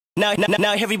Now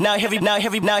everybody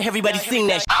sing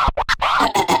that.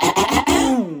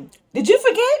 Did you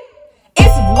forget?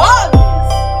 It's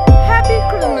Vlogmas. Happy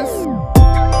Christmas.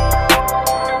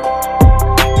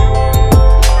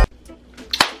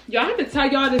 Y'all have to tell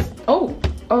y'all this. Oh.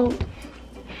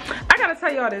 I gotta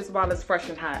tell y'all this while it's fresh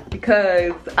and hot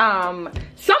because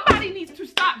somebody needs to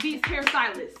stop these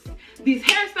hairstylists. These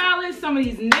hairstylists, some of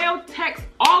these nail techs,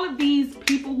 all of these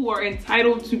people who are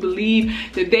entitled to believe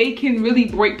that they can really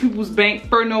break people's bank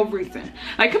for no reason.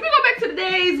 Like, can we go back to the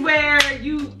days where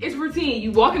it's routine.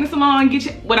 You walk in the salon, get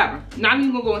your, whatever. Not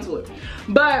even gonna go into it.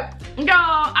 But,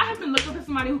 y'all, I have been looking for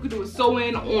somebody who could do a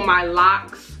sew-in on my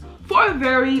locks for a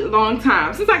very long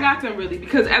time, since I got them really,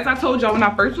 because as I told y'all when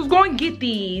I first was going to get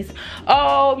these,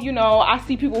 you know, I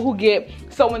see people who get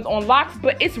sew-ins on locks,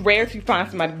 but it's rare to find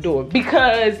somebody to do it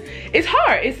because it's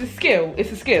hard. It's a skill.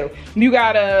 It's a skill. You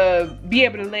gotta be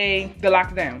able to lay the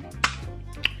locks down.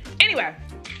 Anyway,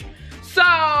 so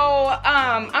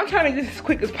I'm trying to make this as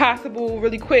quick as possible,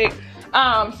 really quick.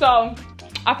 So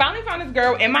I finally found this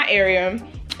girl in my area,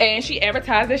 and she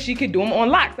advertised that she could do them on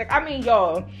locks. Like, I mean,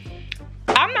 y'all,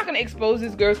 I'm not gonna expose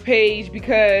this girl's page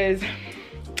because,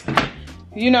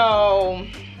 you know,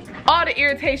 all the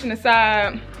irritation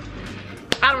aside,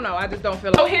 I don't know, I just don't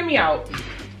feel like. So hear me out.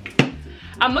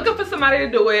 I'm looking for somebody to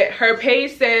do it. Her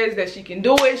page says that she can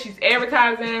do it. She's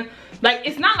advertising. Like,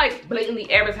 it's not like blatantly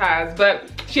advertised,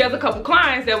 but she has a couple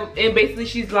clients that, and basically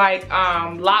she's like,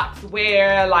 locks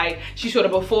where, like, she showed a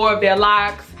before of their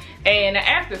locks and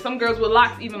after. Some girls with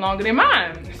locks even longer than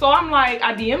mine. So I'm like,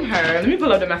 I DM her. Let me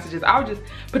pull up the messages. I'll just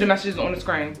put the messages on the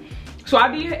screen. So I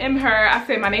DM her. I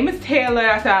said, my name is Taylor.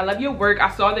 I said, I love your work. I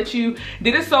saw that you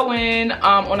did a sew-in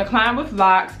on a client with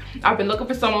locks. I've been looking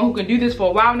for someone who can do this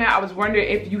for a while now. I was wondering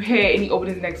if you had any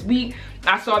openings next week.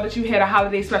 I saw that you had a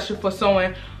holiday special for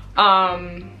sewing.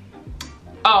 Oh,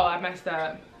 I messed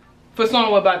up. For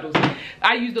sewing with bundles.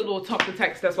 I used a little talk to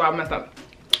text. That's why I messed up.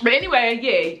 But anyway,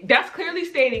 yeah, that's clearly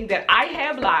stating that I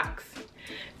have locks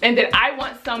and that I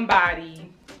want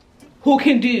somebody who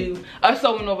can do a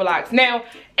sewing over locks. Now,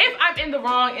 if I'm in the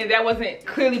wrong and that wasn't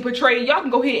clearly portrayed, y'all can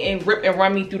go ahead and rip and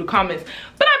run me through the comments.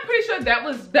 But I'm pretty sure that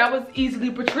was easily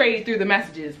portrayed through the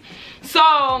messages.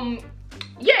 So,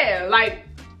 yeah, like,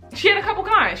 she had a couple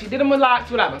clients. She did them with locks,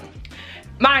 whatever.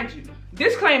 Mind you,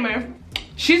 disclaimer,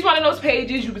 she's one of those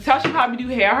pages, you can tell she probably do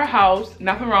hair at her house.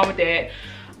 Nothing wrong with that.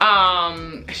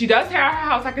 She does hair at her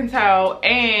house, I can tell,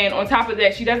 and on top of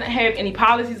that, she doesn't have any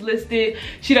policies listed.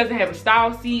 She doesn't have a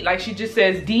style sheet. Like, she just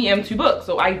says DM to book.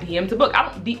 So I DM to book.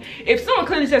 If someone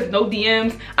clearly says no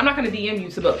DMs, I'm not gonna DM you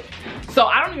to book. So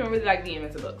I don't even really like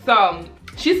DMing to book. So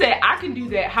she said, I can do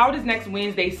that. How does next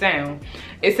Wednesday sound?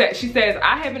 She says,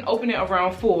 I have an opening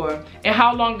around 4, and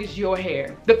how long is your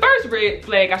hair? The first red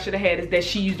flag I should have had is that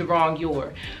she used the wrong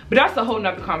your, but that's a whole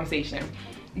nother conversation.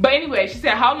 But anyway, she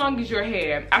said, how long is your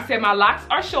hair? I said, my locks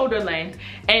are shoulder length,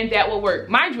 and that will work.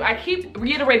 Mind you, I keep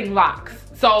reiterating locks.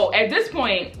 So at this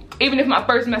point, even if my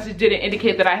first message didn't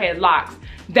indicate that I had locks,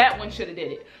 that one should have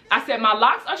did it. I said, my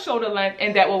locks are shoulder length,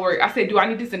 and that will work. I said, do I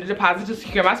need to send a deposit to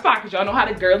secure my spot? Because y'all know how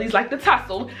the girlies like to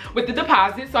tussle with the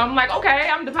deposit. So I'm like, okay,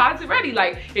 I'm deposit ready.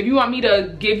 Like, if you want me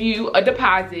to give you a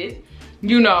deposit,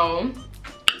 you know,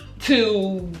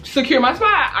 to secure my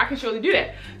spot, I can surely do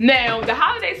that. Now, the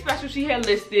holiday special she had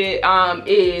listed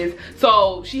is,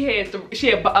 so she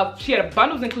had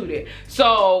bundles included.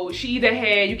 So she either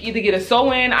had, you can either get a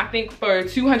sew-in, I think for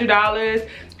 $200,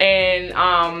 and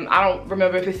I don't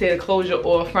remember if it said a closure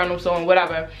or a frontal sew-in,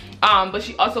 whatever. But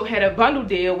she also had a bundle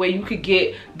deal where you could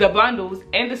get the bundles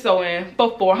and the sew-in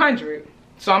for $400.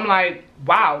 So I'm like,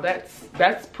 wow,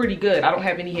 that's pretty good. I don't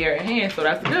have any hair in hand, so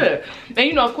that's good. And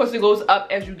you know, of course, it goes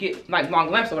up as you get like long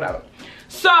lengths or whatever.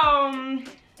 So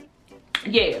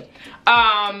yeah,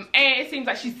 and it seems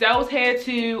like she sells hair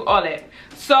too, all that.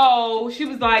 So she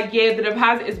was like, yeah, the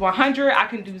deposit is $100. I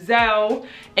can do Zelle.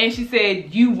 And she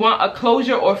said, you want a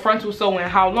closure or frontal sew-in?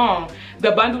 How long?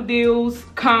 The bundle deals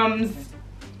comes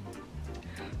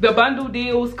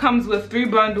with 3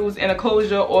 bundles and a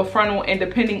closure or frontal, and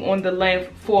depending on the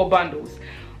length, 4 bundles.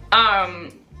 I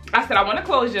said I want a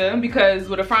closure because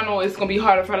with a frontal it's gonna be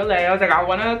harder for her to lay. I was like, I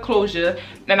want a closure.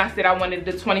 Then I said I wanted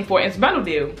the 24-inch bundle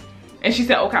deal. And she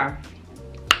said, okay.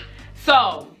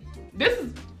 So this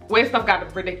is where stuff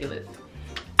got ridiculous.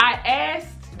 I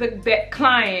asked that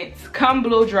clients come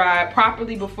blow dry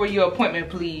properly before your appointment,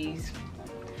 please.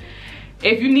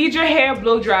 If you need your hair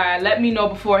blow dry, let me know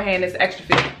beforehand. It's extra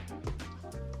fee.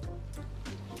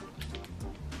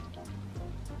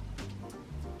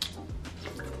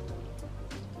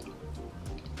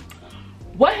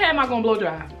 What hair am I gonna blow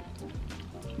dry?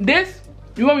 This?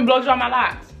 You want me to blow dry my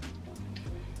locks?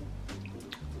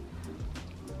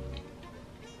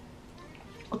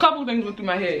 a couple of things went through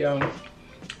my head, y'all.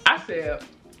 I said,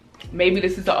 maybe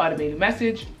this is an automated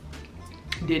message.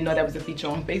 Didn't know that was a feature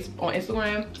on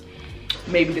Instagram.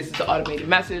 Maybe this is an automated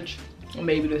message. Or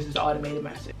maybe this is an automated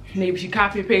message. Maybe she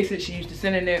copy and pasted, she used to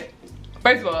sending it.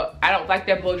 First of all, I don't like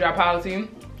that blow dry policy.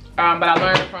 But I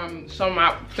learned from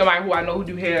somebody who I know who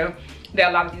do hair that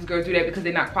a lot of these girls do that because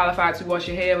they're not qualified to wash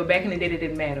your hair. But back in the day, that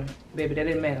didn't matter. Baby, that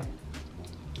didn't matter.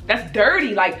 That's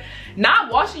dirty. Like,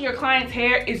 not washing your client's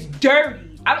hair is dirty.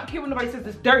 I don't care when nobody says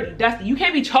it's dirty, dusty. You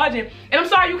can't be charging, and I'm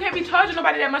sorry, you can't be charging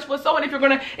nobody that much for a sewing if I'm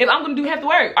gonna do half the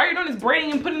work. All you're doing is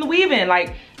braiding and putting the weave in.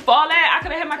 Like, for all that, I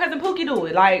could have had my cousin Pookie do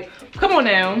it. Like, come on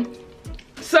now.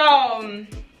 So,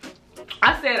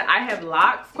 I said, I have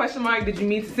locks, question mark, did you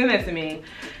mean to send that to me?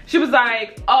 She was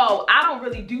like, oh, I don't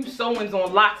really do sewings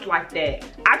on locks like that.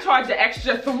 I charge an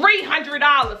extra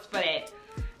 $300 for that.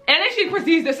 And then she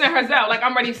proceeds to send herself, like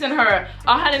I'm ready to send her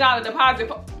a $100 deposit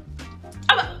for,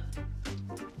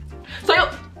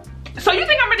 so you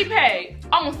think I'm ready to pay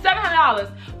almost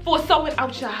 $700 for sewing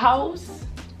out your house?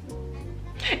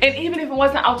 And even if it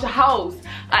wasn't out your house,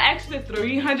 an extra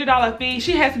 $300 fee,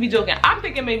 she has to be joking. I'm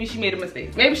thinking maybe she made a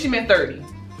mistake. Maybe she meant 30.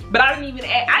 But I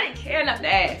didn't care enough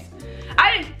to ask.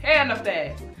 I didn't care enough to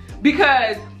ask.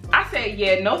 Because I said,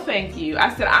 yeah, no thank you.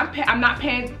 I said, I'm not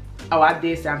paying. Oh, I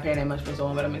did say I'm paying that much for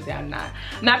sewing, but I'm gonna say I'm not.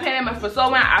 I'm not paying that much for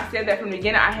sewing. I said that from the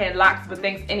beginning. I had locks, but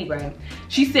thanks anyway.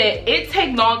 She said, it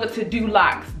take longer to do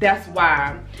locks. That's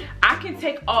why. I can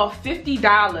take off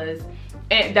 $50.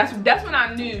 And that's when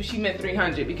I knew she meant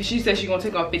 $300 because she said she's gonna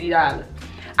take off $50.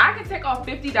 I can take off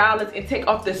 $50 and take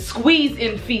off the squeeze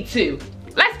in fee too.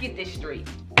 Let's get this straight.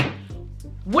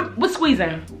 What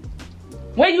squeezing?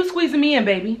 Where you squeezing me in,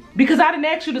 baby? Because I didn't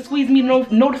ask you to squeeze me no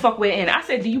the fuck way in. I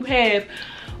said, do you have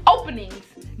openings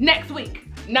next week?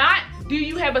 Not, do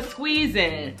you have a squeeze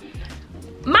in?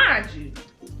 Mind you,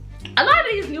 a lot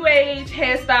of these new age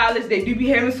hairstylists, they do be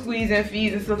having squeeze-in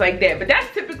fees and stuff like that. But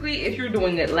that's typically if you're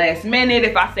doing it last minute.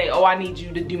 If I say, oh, I need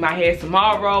you to do my hair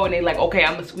tomorrow, and they like, okay,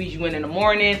 I'm gonna squeeze you in the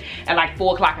morning at like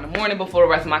 4 o'clock in the morning before the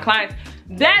rest of my clients.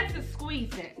 That's a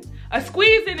squeeze-in. A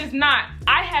squeeze-in is not,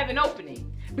 I have an opening.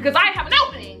 Because I have an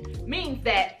opening means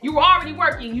that you were already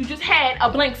working, you just had a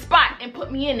blank spot and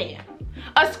put me in there.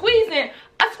 A squeeze-in,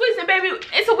 baby,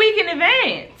 it's a week in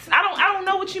advance. I don't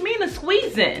know what you mean a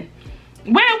squeeze-in.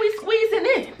 Where are we squeezing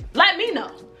in? Let me know.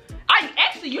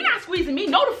 Actually, you're not squeezing me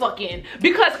no the fuck in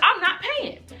because I'm not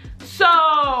paying. So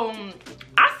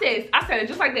I said it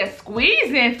just like that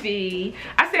squeeze-in fee.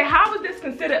 I said, how is this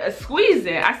considered a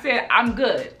squeeze-in? I said, I'm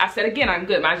good. I said again, I'm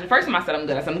good. Mind you, the first time I said I'm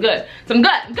good. I said I'm good. So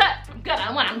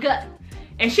I'm good.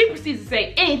 And she proceeds to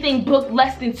say, anything booked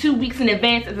less than 2 weeks in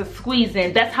advance is a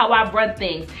squeeze-in. That's how I run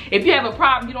things. If you have a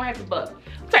problem, you don't have to book.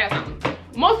 I'll tell you something.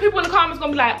 Most people in the comments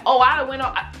gonna be like, oh, I went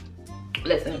on.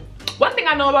 Listen, one thing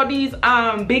I know about these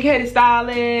big-headed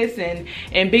stylists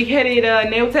and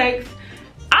big-headed nail techs,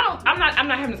 I'm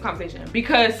not having this conversation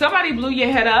because somebody blew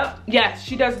your head up. Yes,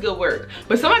 she does good work,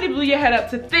 but somebody blew your head up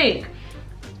to think.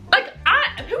 Like,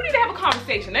 people need to have a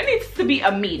conversation. There needs to be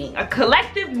a meeting, a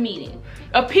collective meeting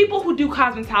of people who do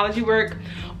cosmetology work,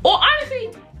 or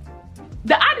honestly,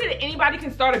 the idea that anybody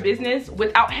can start a business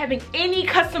without having any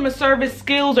customer service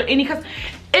skills or any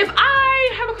if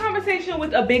I have a conversation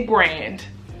with a big brand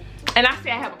and I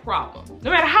say I have a problem,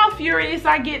 no matter how furious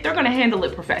I get, they're gonna handle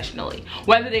it professionally.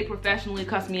 Whether they professionally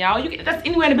cuss me out, that's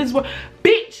anywhere in the business world.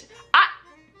 Bitch,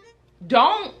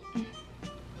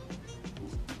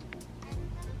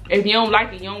 if you don't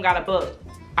like it, you don't gotta book.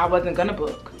 I wasn't gonna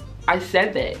book. I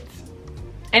said that.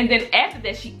 And then after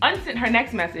that, she unsent her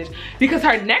next message because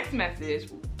her next message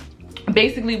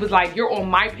basically was like, you're on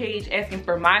my page asking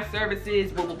for my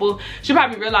services, blah, blah, blah. She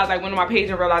probably realized I went on my page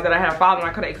and realized that I had a follower and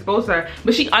I could have exposed her.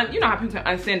 But she, you know how people can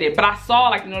unsend it. But I saw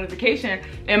like the notification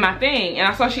in my thing and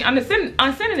I saw she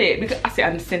unsended it because I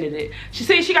said unsended it. She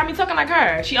said she got me talking like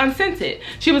her. She unsent it.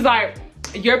 She was like,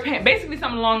 you're paying, basically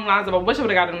something along the lines of, I wish I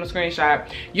would have got it on the screenshot.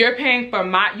 You're paying for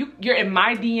you're in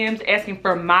my DMs asking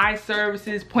for my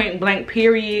services, point blank,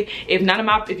 period. If you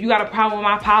got a problem with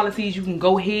my policies, you can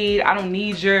go ahead. I don't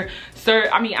need your,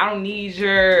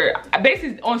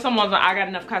 basically on some level, I got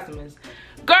enough customers.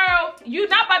 Girl, you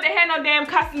not about to have no damn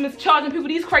customers charging people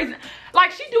these crazy,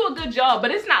 like she do a good job,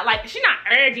 but it's not like, she not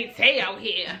urgent Tay out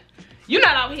here. You're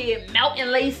not out here melting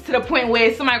lace to the point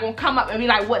where somebody gonna come up and be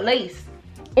like, what lace?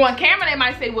 On camera, they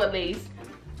might say what lace.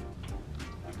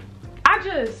 I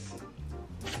just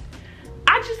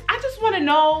want to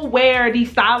know where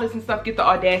these stylists and stuff get the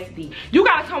audacity. You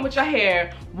gotta come with your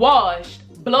hair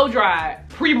washed, blow dried,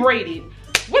 pre-braided.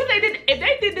 What they did, if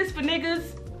they did this for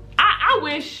niggas, I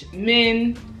wish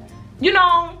men, you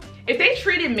know, if they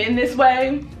treated men this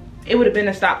way, it would have been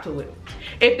a stop to it.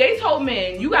 If they told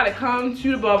men, you gotta come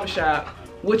to the barbershop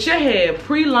with your hair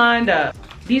pre-lined up,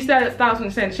 these styles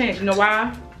wouldn't stand a chance. You know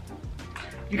why?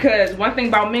 Because one thing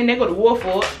about men, they go to war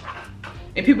for it.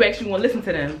 And people actually want to listen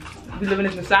to them. We live in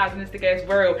this misogynistic ass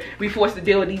world. We forced to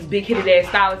deal with these big-headed ass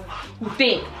stylists who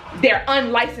think their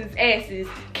unlicensed asses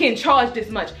can charge this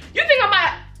much. You think I'm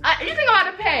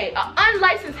about to pay an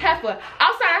unlicensed heifer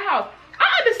outside the house?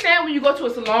 I understand when you go to a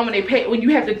salon when you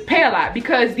have to pay a lot,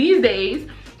 because these days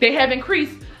they have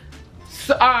increased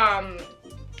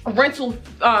rental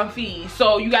fees,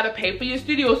 so you got to pay for your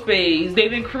studio space.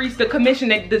 They've increased the commission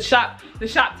that the shop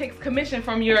takes commission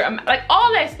from your like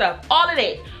all that stuff, all of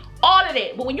that.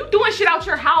 But when you doing shit out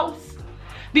your house,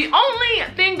 the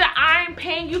only thing that I'm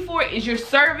paying you for is your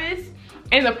service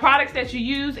and the products that you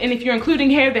use, and if you're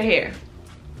including hair, the hair.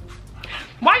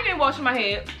 Why you ain't washing my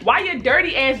hair? Why you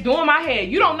dirty ass doing my hair?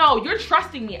 You don't know. You're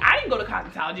trusting me. I didn't go to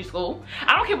cosmetology school.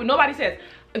 I don't care what nobody says.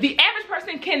 The average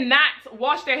person cannot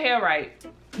wash their hair right.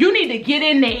 You need to get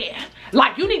in there.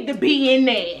 Like, you need to be in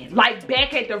there. Like,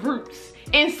 back at the roots.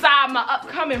 Inside my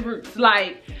upcoming roots.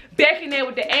 Like, back in there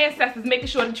with the ancestors, making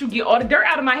sure that you get all the dirt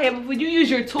out of my hair before you use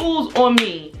your tools on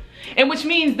me. And which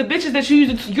means the bitches that you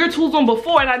used your tools on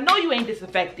before, and I know you ain't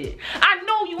disinfected. I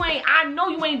know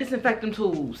you ain't disinfecting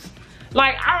tools.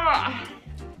 Like, I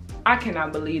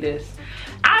cannot believe this.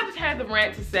 I just had the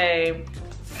rant to say,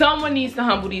 someone needs to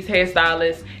humble these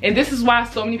hairstylists, and this is why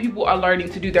so many people are learning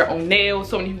to do their own nails,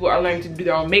 so many people are learning to do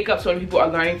their own makeup, so many people are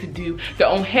learning to do their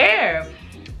own hair.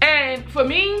 And for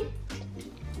me,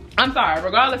 I'm sorry,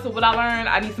 regardless of what I learned,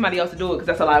 I need somebody else to do it because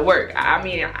that's a lot of work. I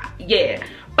mean, yeah.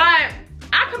 But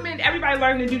I commend everybody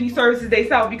learning to do these services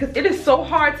themselves, because it is so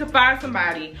hard to find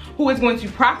somebody who is going to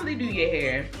properly do your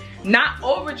hair, not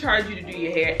overcharge you to do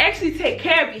your hair, actually take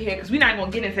care of your hair, because we're not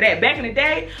gonna get into that. Back in the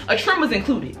day, a trim was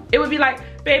included. It would be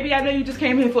like, baby, I know you just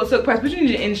came here for a silk press, but you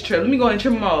need an inch trim. Let me go and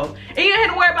trim them off. And you didn't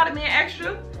have to worry about it being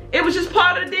extra. It was just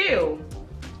part of the deal.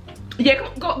 Yeah,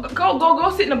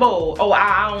 go sit in the bowl. Oh,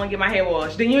 I don't wanna get my hair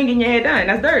washed. Then you ain't getting your hair done.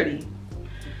 That's dirty.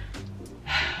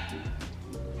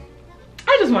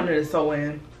 I just wanted to sew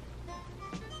in.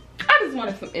 I just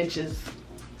wanted some inches.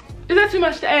 Is that too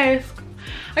much to ask?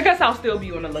 I guess I'll still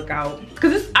be on the lookout.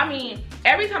 Cause this, I mean,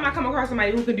 every time I come across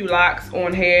somebody who can do locks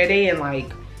on hair, they in like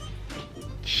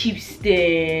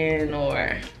Houston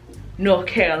or North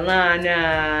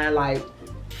Carolina, like,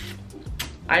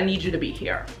 I need you to be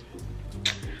here.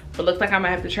 But looks like I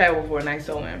might have to travel for a nice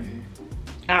sewing.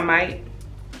 I might,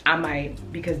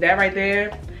 because that right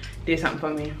there did something for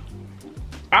me.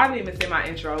 I didn't even say my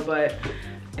intro, but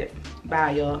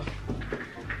bye y'all.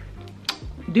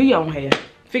 Do your own hair.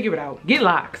 Figure it out. Get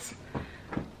locks.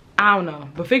 I don't know,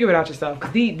 but figure it out yourself,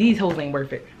 because these hoes ain't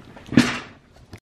worth it.